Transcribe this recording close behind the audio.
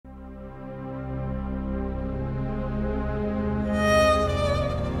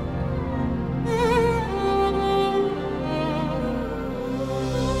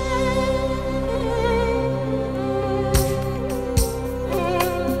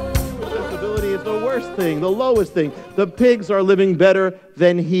worst thing, the lowest thing. The pigs are living better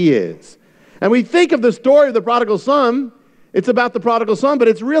than he is. And we think of the story of the prodigal son, it's about the prodigal son, but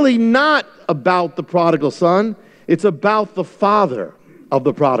it's really not about the prodigal son. It's about the father of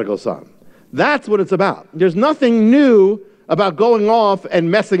the prodigal son. That's what it's about. There's nothing new about going off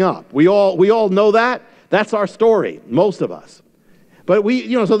and messing up. We all know that. That's our story, most of us. But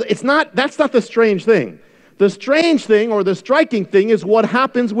so that's not the strange thing. The strange thing or the striking thing is what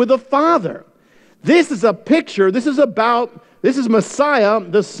happens with the father. This is a picture, this is Messiah,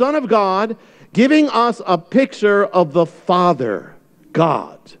 the Son of God, giving us a picture of the Father,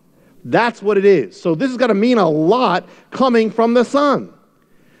 God. That's what it is. So this is going to mean a lot coming from the Son.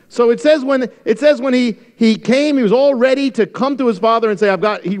 So it says when he came, he was all ready to come to his father and say,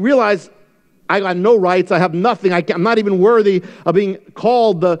 he realized, I got no rights, I have nothing, I'm not even worthy of being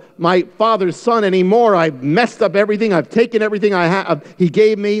called my father's son anymore. I've messed up everything, I've taken everything he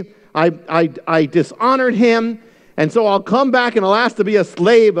gave me, I dishonored him, and so I'll come back and I'll ask to be a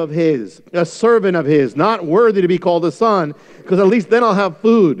slave of his, a servant of his, not worthy to be called a son, because at least then I'll have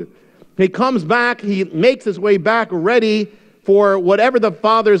food. He comes back, he makes his way back ready for whatever the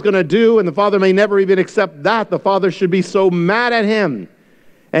father is going to do, and the father may never even accept that. The father should be so mad at him.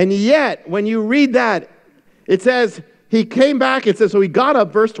 And yet, when you read that, it says, he came back, it says, so he got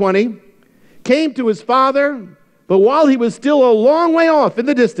up, verse 20, came to his father, but while he was still a long way off in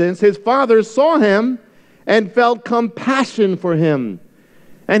the distance, his father saw him and felt compassion for him.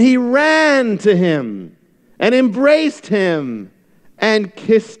 And he ran to him and embraced him and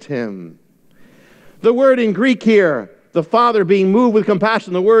kissed him. The word in Greek here, the father being moved with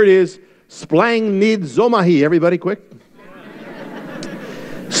compassion, the word is splangnizomahi. Everybody quick.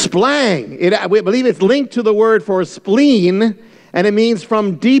 Splang. We believe it's linked to the word for spleen, and it means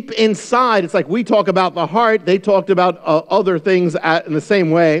from deep inside. It's like we talk about the heart. They talked about other things in the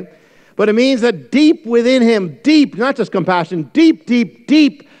same way. But it means that deep within him, deep, not just compassion, deep, deep,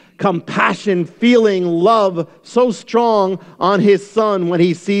 deep compassion, feeling love so strong on his son when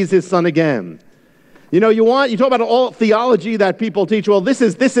he sees his son again. You talk about all theology that people teach. Well, this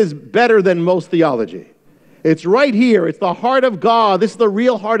is better than most theology. It's right here. It's the heart of God. This is the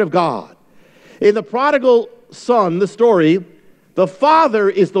real heart of God. In the prodigal son, the story, the father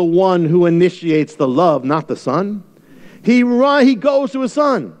is the one who initiates the love, not the son. He goes to his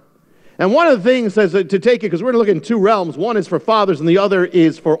son. And one of the things says to take it, because we're going to look in two realms. One is for fathers and the other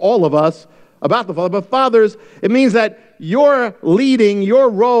is for all of us about the father. But fathers, it means that your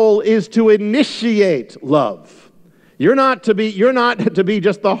role is to initiate love. You're not to be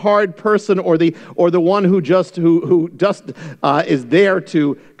just the hard person or the one who just is there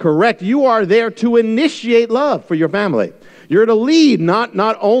to correct. You are there to initiate love for your family. You're to lead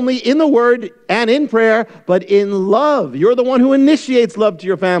not only in the word and in prayer, but in love. You're the one who initiates love to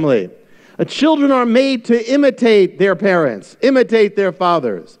your family. Children are made to imitate their parents, imitate their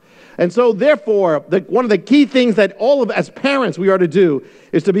fathers. And so therefore, one of the key things that as parents we are to do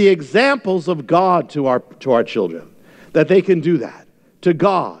is to be examples of God to our children. That they can do that to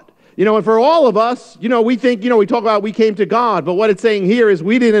God. And for all of us, we think, we talk about we came to God, but what it's saying here is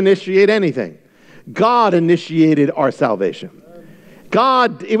we didn't initiate anything. God initiated our salvation.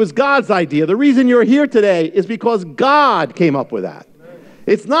 It was God's idea. The reason you're here today is because God came up with that.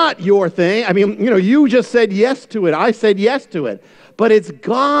 It's not your thing. I mean, you just said yes to it. I said yes to it. But it's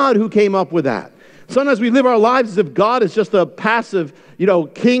God who came up with that. Sometimes we live our lives as if God is just a passive,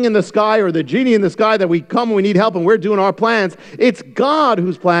 king in the sky or the genie in the sky that we come when we need help and we're doing our plans. It's God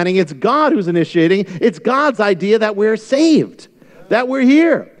who's planning. It's God who's initiating. It's God's idea that we're saved, that we're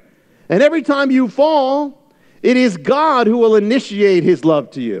here. And every time you fall, it is God who will initiate his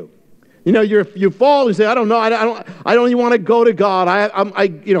love to you. You fall and say, I don't know, I don't even want to go to God.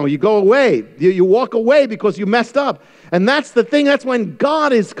 You go away. You walk away because you messed up. And that's the thing. That's when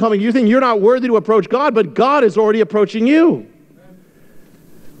God is coming. You think you're not worthy to approach God, but God is already approaching you.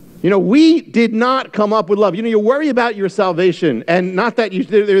 We did not come up with love. You worry about your salvation, and not that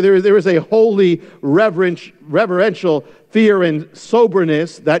there is a holy, reverential fear and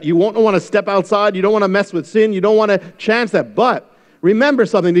soberness that you won't want to step outside. You don't want to mess with sin. You don't want to chance that. But remember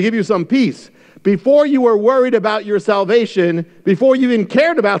something to give you some peace. Before you were worried about your salvation, before you even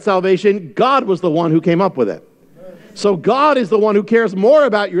cared about salvation, God was the one who came up with it. So God is the one who cares more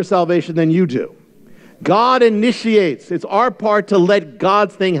about your salvation than you do. God initiates. It's our part to let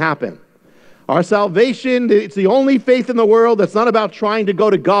God's thing happen. Our salvation, it's the only faith in the world that's not about trying to go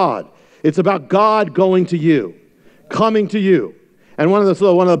to God. It's about God going to you, coming to you. And one of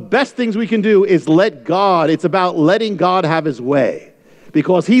the best things we can do is let God, it's about letting God have his way.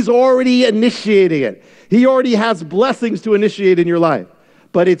 Because he's already initiating it. He already has blessings to initiate in your life.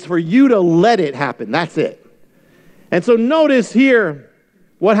 but it's for you to let it happen. That's it. And so notice here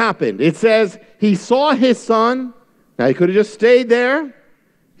what happened. It says he saw his son. Now he could have just stayed there.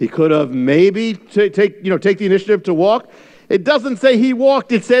 He could have maybe take the initiative to walk. It doesn't say he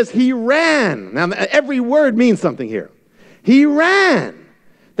walked. It says he ran. Now every word means something here. He ran.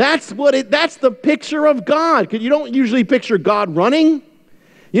 That's the picture of God. Because you don't usually picture God running.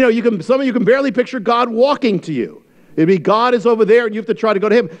 Some of you can barely picture God walking to you. It'd be God is over there and you have to try to go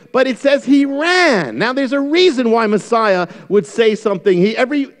to him. But it says he ran. Now there's a reason why Messiah would say something.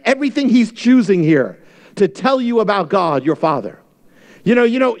 Everything he's choosing here to tell you about God, your Father.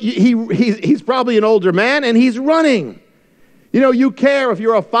 He's probably an older man and he's running. You care if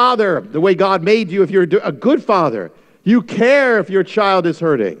you're a father the way God made you, if you're a good father. You care if your child is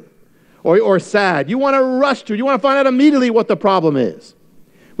hurting or sad. You want to rush to it. You want to find out immediately what the problem is.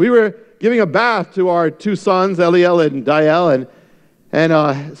 We were giving a bath to our two sons, Eliel and Dael, and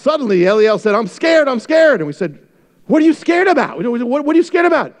suddenly Eliel said, I'm scared. And we said, what are you scared about? What are you scared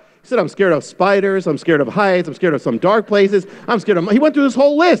about? He said, I'm scared of spiders, I'm scared of heights, I'm scared of some dark places, He went through this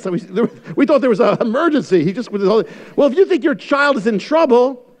whole list. We thought there was an emergency. Well, if you think your child is in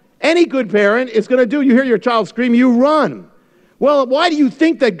trouble, any good parent is going to do, you hear your child scream, you run. Well, why do you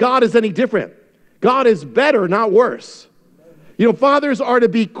think that God is any different? God is better, not worse. Fathers are to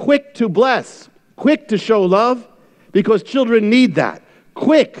be quick to bless, quick to show love, because children need that.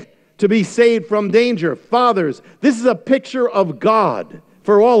 Quick to be saved from danger. Fathers, this is a picture of God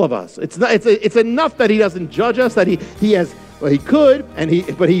for all of us. It's enough that he doesn't judge us, that he could,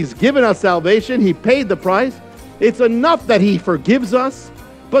 but he's given us salvation. He paid the price. It's enough that he forgives us,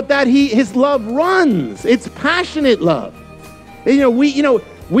 but that his love runs. It's passionate love.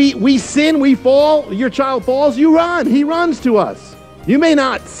 We sin, we fall, your child falls, you run. He runs to us. You may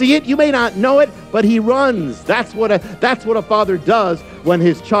not see it, you may not know it, but he runs. That's what a father does when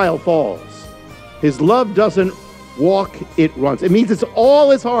his child falls. His love doesn't walk, it runs. It means it's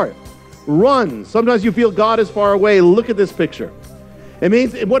all his heart. Runs. Sometimes you feel God is far away. Look at this picture.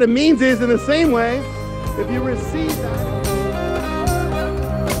 What it means is, in the same way, if you receive that...